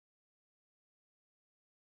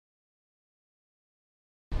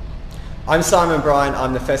I'm Simon Bryant,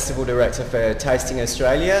 I'm the Festival Director for Tasting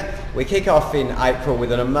Australia. We kick off in April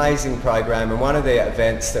with an amazing program, and one of the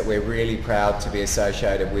events that we're really proud to be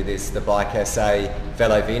associated with is the Bike SA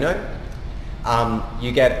Velo Vino.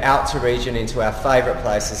 You get out to region into our favourite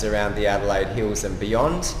places around the Adelaide Hills and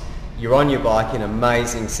beyond. You're on your bike in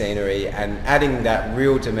amazing scenery and adding that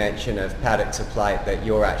real dimension of paddock to plate that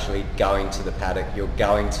you're actually going to the paddock, you're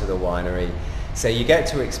going to the winery. So you get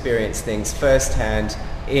to experience things firsthand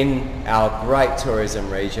in our great tourism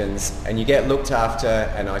regions, and you get looked after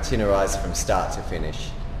and itinerised from start to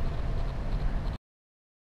finish.